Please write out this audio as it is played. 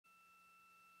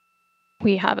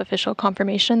We have official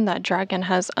confirmation that Dragon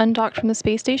has undocked from the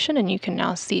space station, and you can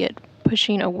now see it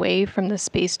pushing away from the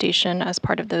space station as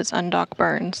part of those undock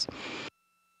burns.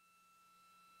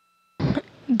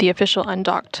 The official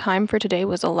undock time for today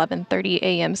was 11:30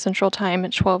 a.m. Central Time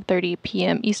at 12:30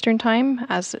 p.m. Eastern Time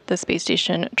as the space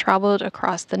station traveled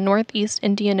across the Northeast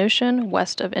Indian Ocean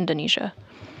west of Indonesia.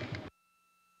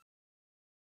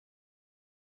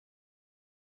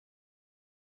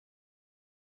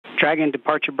 Dragon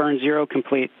departure burn 0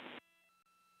 complete.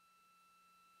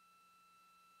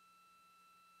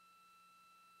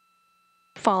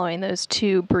 Following those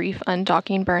two brief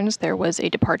undocking burns, there was a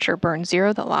departure burn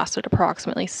 0 that lasted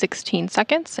approximately 16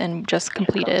 seconds and just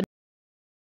completed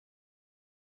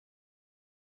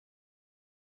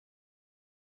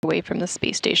away from the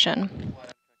space station.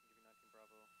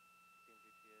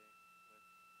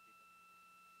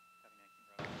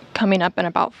 Coming up in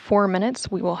about 4 minutes,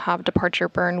 we will have departure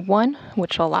burn 1,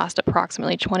 which will last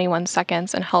approximately 21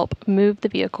 seconds and help move the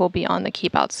vehicle beyond the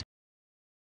keep out space.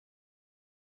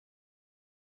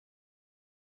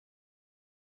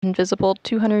 Invisible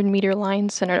 200-meter line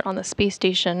centered on the space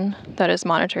station that is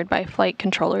monitored by flight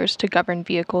controllers to govern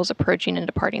vehicles approaching and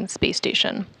departing the space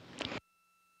station.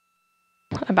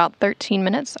 About 13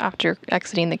 minutes after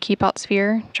exiting the keep out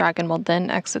sphere, Dragon will then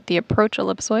exit the approach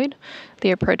ellipsoid.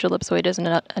 The approach ellipsoid is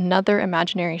another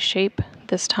imaginary shape,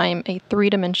 this time a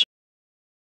three-dimensional.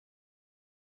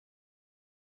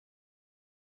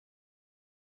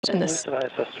 ISS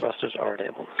thrusters are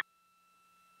enabled.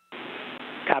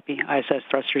 Copy. ISS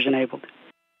thrusters enabled.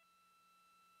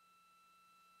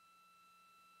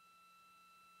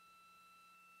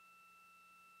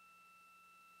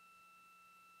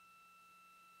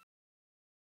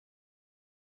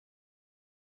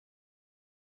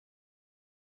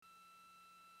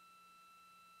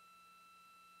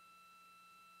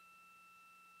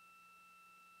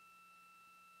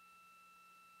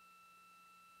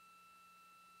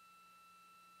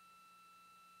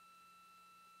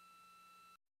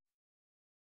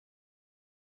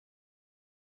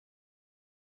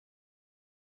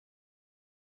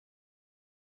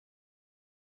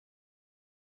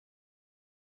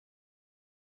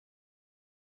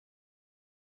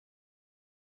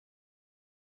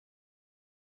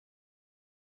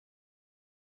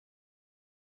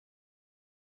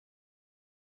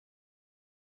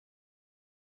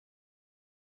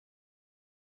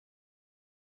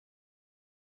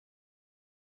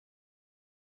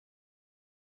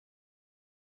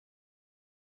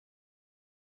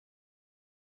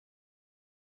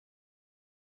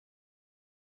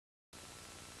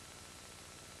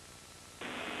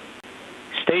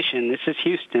 Station, this is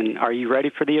Houston. Are you ready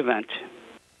for the event?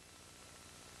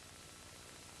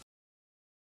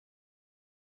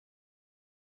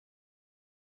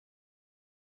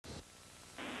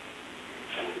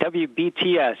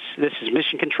 WBTS, this is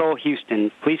Mission Control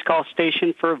Houston. Please call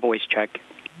station for a voice check.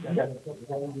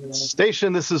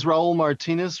 Station, this is Raul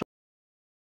Martinez.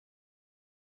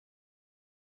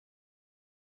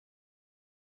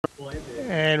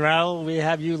 And Raul, we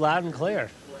have you loud and clear.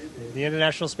 The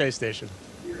International Space Station.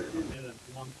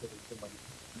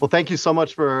 Well, thank you so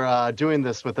much for doing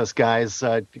this with us, guys.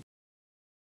 It'll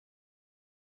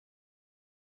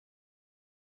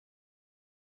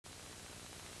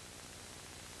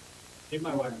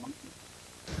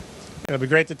be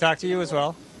great to talk to you as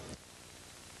well.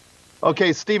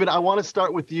 Okay, Stephen, I want to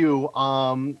start with you.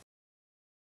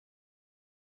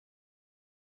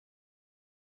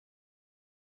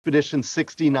 Expedition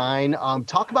 69.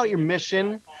 Talk about your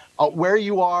mission, where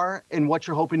you are, and what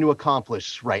you're hoping to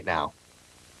accomplish right now.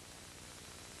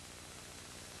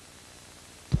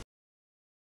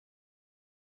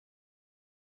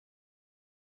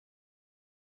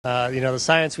 The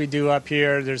science we do up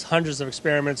here, there's hundreds of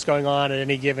experiments going on at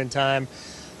any given time.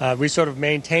 We sort of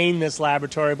maintain this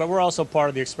laboratory, but we're also part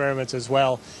of the experiments as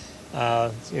well.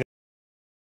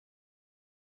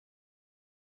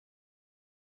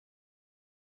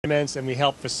 And we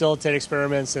help facilitate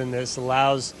experiments, and this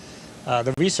allows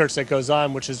the research that goes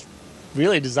on, which is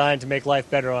really designed to make life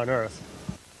better on Earth.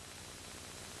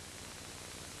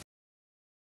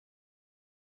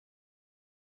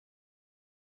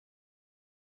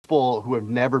 Who have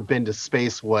never been to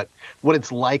space, what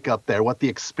it's like up there, what the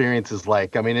experience is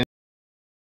like. I mean,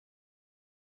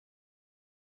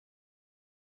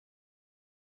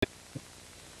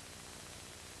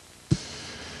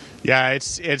 yeah,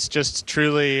 it's just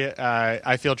truly,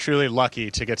 I feel truly lucky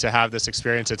to get to have this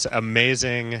experience. It's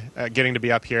amazing getting to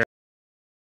be up here.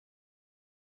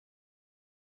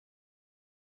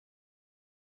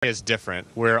 Is different.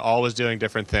 We're always doing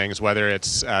different things, whether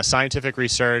it's scientific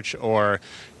research or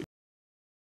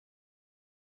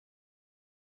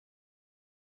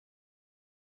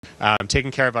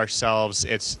taking care of ourselves.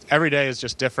 It's every day is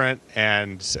just different,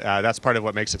 and that's part of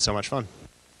what makes it so much fun.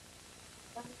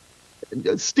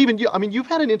 Stephen, you've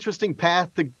had an interesting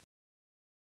path to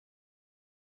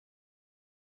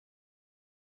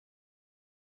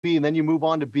be, and then you move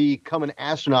on to become an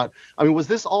astronaut. I mean, was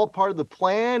this all part of the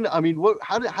plan? I mean,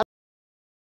 how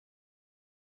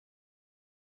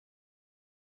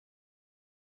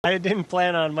I didn't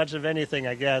plan on much of anything,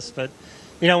 I guess, but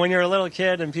you know, when you're a little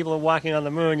kid and people are walking on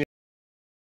the moon,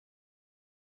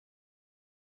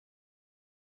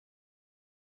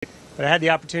 but I had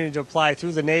the opportunity to apply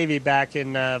through the Navy back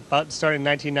in starting in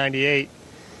 1998,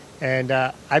 and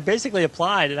I basically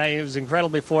applied, and I was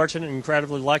incredibly fortunate and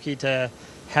incredibly lucky to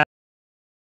have.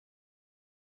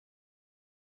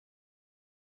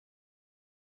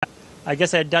 I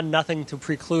guess I had done nothing to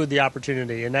preclude the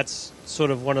opportunity, and that's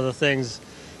sort of one of the things.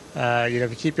 If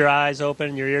you keep your eyes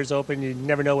open, your ears open, you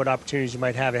never know what opportunities you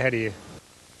might have ahead of you.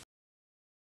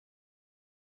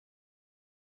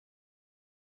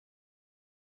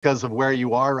 Because of where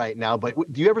you are right now, but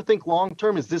do you ever think long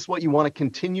term, is this what you want to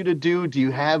continue to do? Do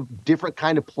you have different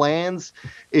kind of plans?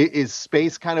 Is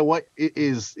space kind of what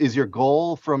is your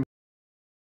goal from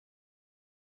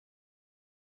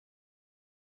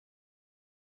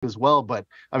as well? But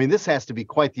I mean, this has to be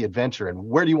quite the adventure, and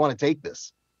where do you want to take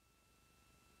this?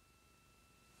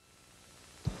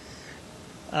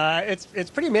 It's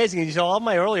pretty amazing. You know, all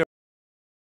my earlier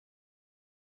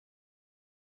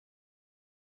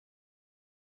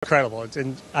incredible.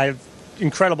 I have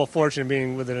incredible fortune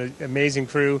being with an amazing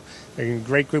crew, a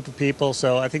great group of people.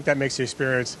 So I think that makes the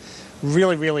experience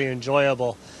really, really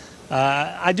enjoyable.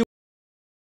 I do.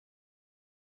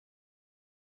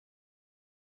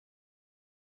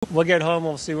 We'll get home.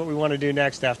 We'll see what we want to do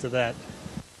next after that.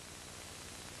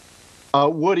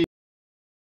 Woody.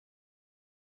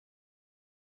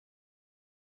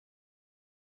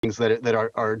 Things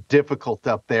that are difficult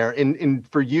up there, and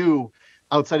for you,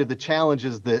 outside of the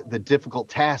challenges, the difficult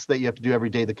tasks that you have to do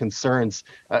every day, the concerns,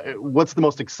 what's the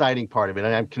most exciting part of it?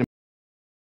 And I can.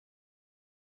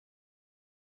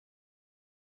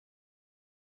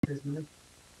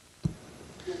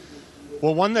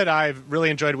 Well, one that I've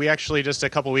really enjoyed, we actually just a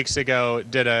couple weeks ago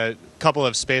did a couple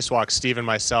of spacewalks. Steve and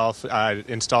myself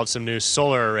installed some new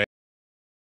solar arrays.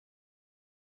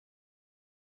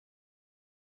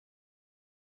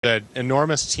 An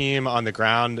enormous team on the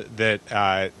ground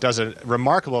that does a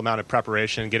remarkable amount of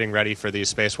preparation getting ready for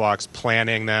these spacewalks,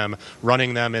 planning them,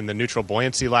 running them in the Neutral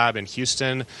Buoyancy Lab in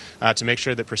Houston to make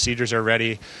sure that procedures are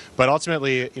ready. But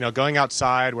ultimately, you know, going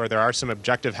outside where there are some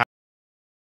objective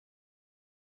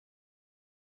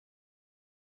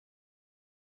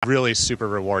really super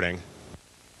rewarding.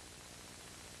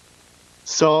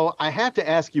 So I have to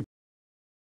ask you,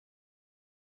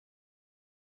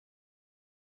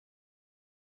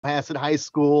 Hasset High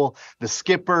School, the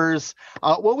Skippers.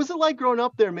 What was it like growing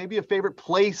up there? Maybe a favorite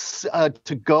place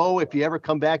to go if you ever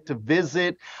come back to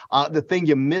visit. The thing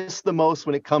you miss the most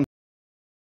when it comes.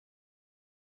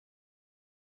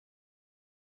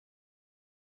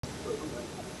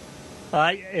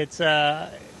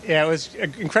 It was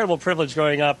an incredible privilege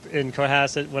growing up in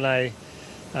Cohasset when I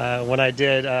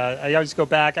did. I always go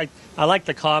back. I like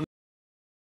the calm.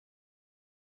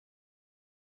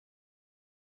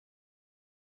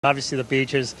 Obviously the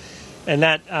beaches, and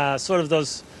that sort of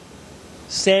those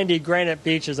sandy granite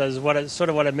beaches is what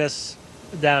I miss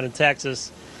down in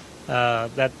Texas.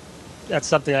 That's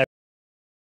something I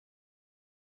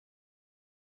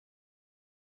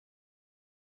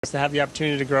to have the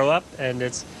opportunity to grow up, and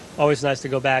it's always nice to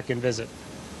go back and visit.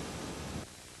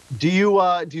 Do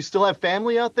you still have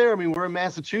family out there? I mean, we're in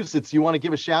Massachusetts. You want to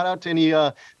give a shout out to any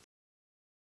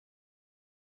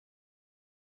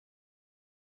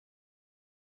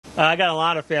I got a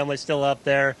lot of family still up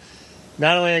there,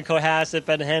 not only in Cohasset,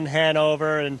 but in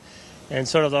Hanover and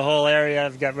sort of the whole area.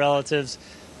 I've got relatives,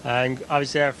 and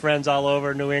obviously I have friends all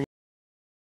over New England.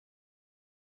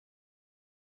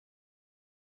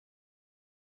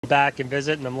 Back and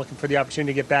visit, and I'm looking for the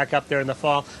opportunity to get back up there in the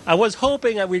fall. I was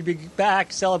hoping that we'd be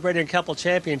back celebrating a couple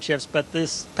championships, but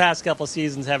this past couple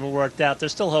seasons haven't worked out.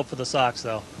 There's still hope for the Sox,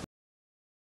 though.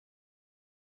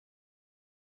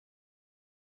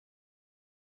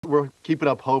 We're keeping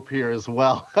up hope here as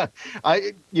well.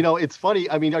 It's funny.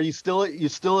 I mean, you're still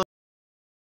a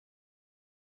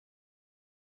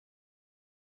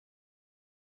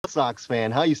Sox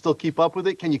fan, huh? You still keep up with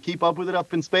it? Can you keep up with it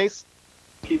up in space?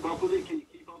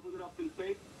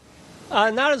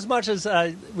 Not as much as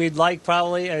we'd like,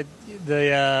 probably.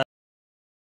 We're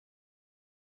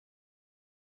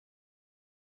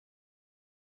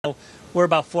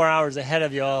about 4 hours ahead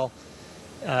of y'all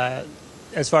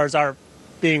as far as our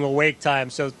being awake time.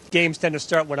 So games tend to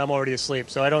start when I'm already asleep.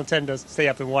 So I don't tend to stay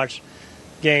up and watch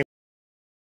games.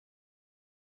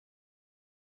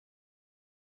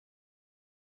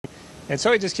 And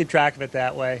so I just keep track of it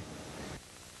that way.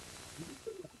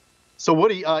 So what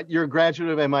do you, you're a graduate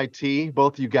of MIT,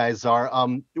 both of you guys are.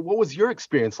 What was your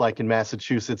experience like in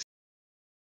Massachusetts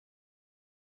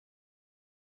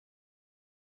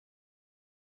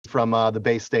from the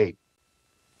Bay State?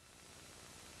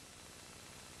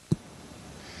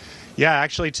 Yeah,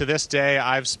 actually, to this day,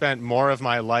 I've spent more of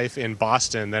my life in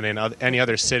Boston than in any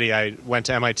other city. I went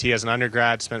to MIT as an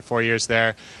undergrad, spent 4 years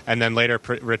there, and then later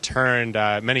returned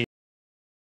many.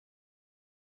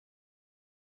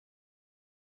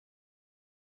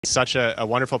 Such a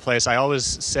wonderful place. I always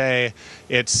say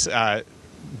it's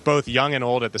both young and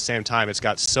old at the same time. It's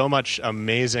got so much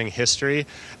amazing history,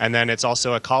 and then it's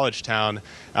also a college town.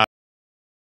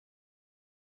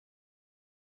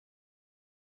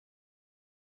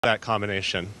 That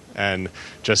combination, and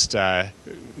just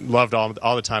loved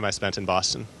all the time I spent in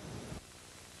Boston.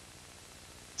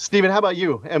 Stephen, how about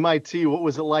you? MIT, what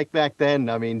was it like back then?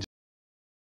 I mean,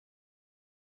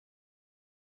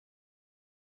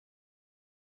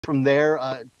 from there,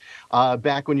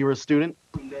 back when you were a student?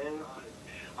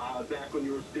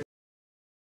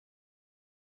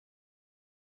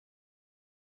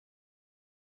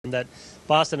 That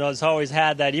Boston has always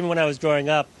had that, even when I was growing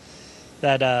up,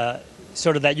 that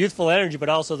sort of that youthful energy, but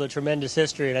also the tremendous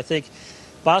history. And I think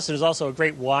Boston is also a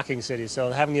great walking city.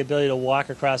 So having the ability to walk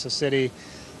across a city,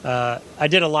 I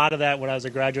did a lot of that when I was a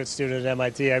graduate student at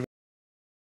MIT.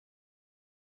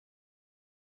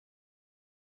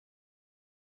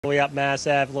 Way up Mass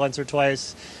Ave once or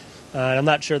twice. I'm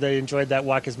not sure they enjoyed that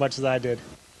walk as much as I did.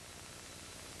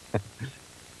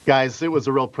 Guys, it was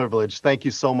a real privilege. Thank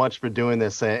you so much for doing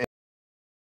this.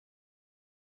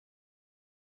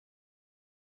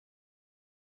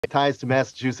 Ties to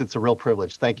Massachusetts, a real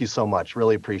privilege. Thank you so much.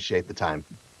 Really appreciate the time.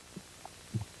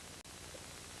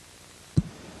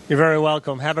 You're very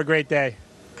welcome. Have a great day.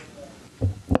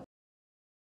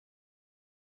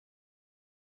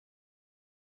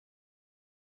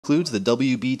 Concludes the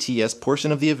WBTS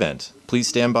portion of the event. Please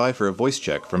stand by for a voice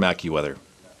check from AccuWeather.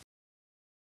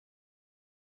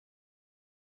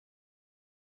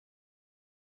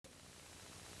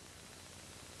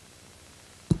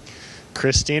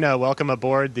 Christina, welcome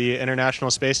aboard the International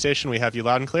Space Station. We have you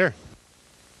loud and clear.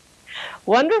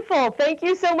 Wonderful. Thank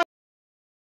you so much.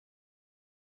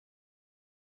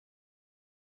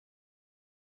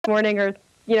 Morning, or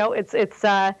it's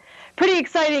pretty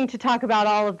exciting to talk about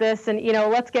all of this, and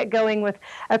let's get going with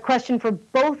a question for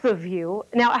both of you.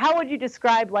 Now, how would you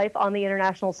describe life on the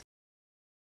International Space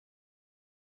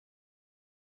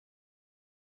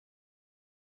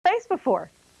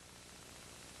before?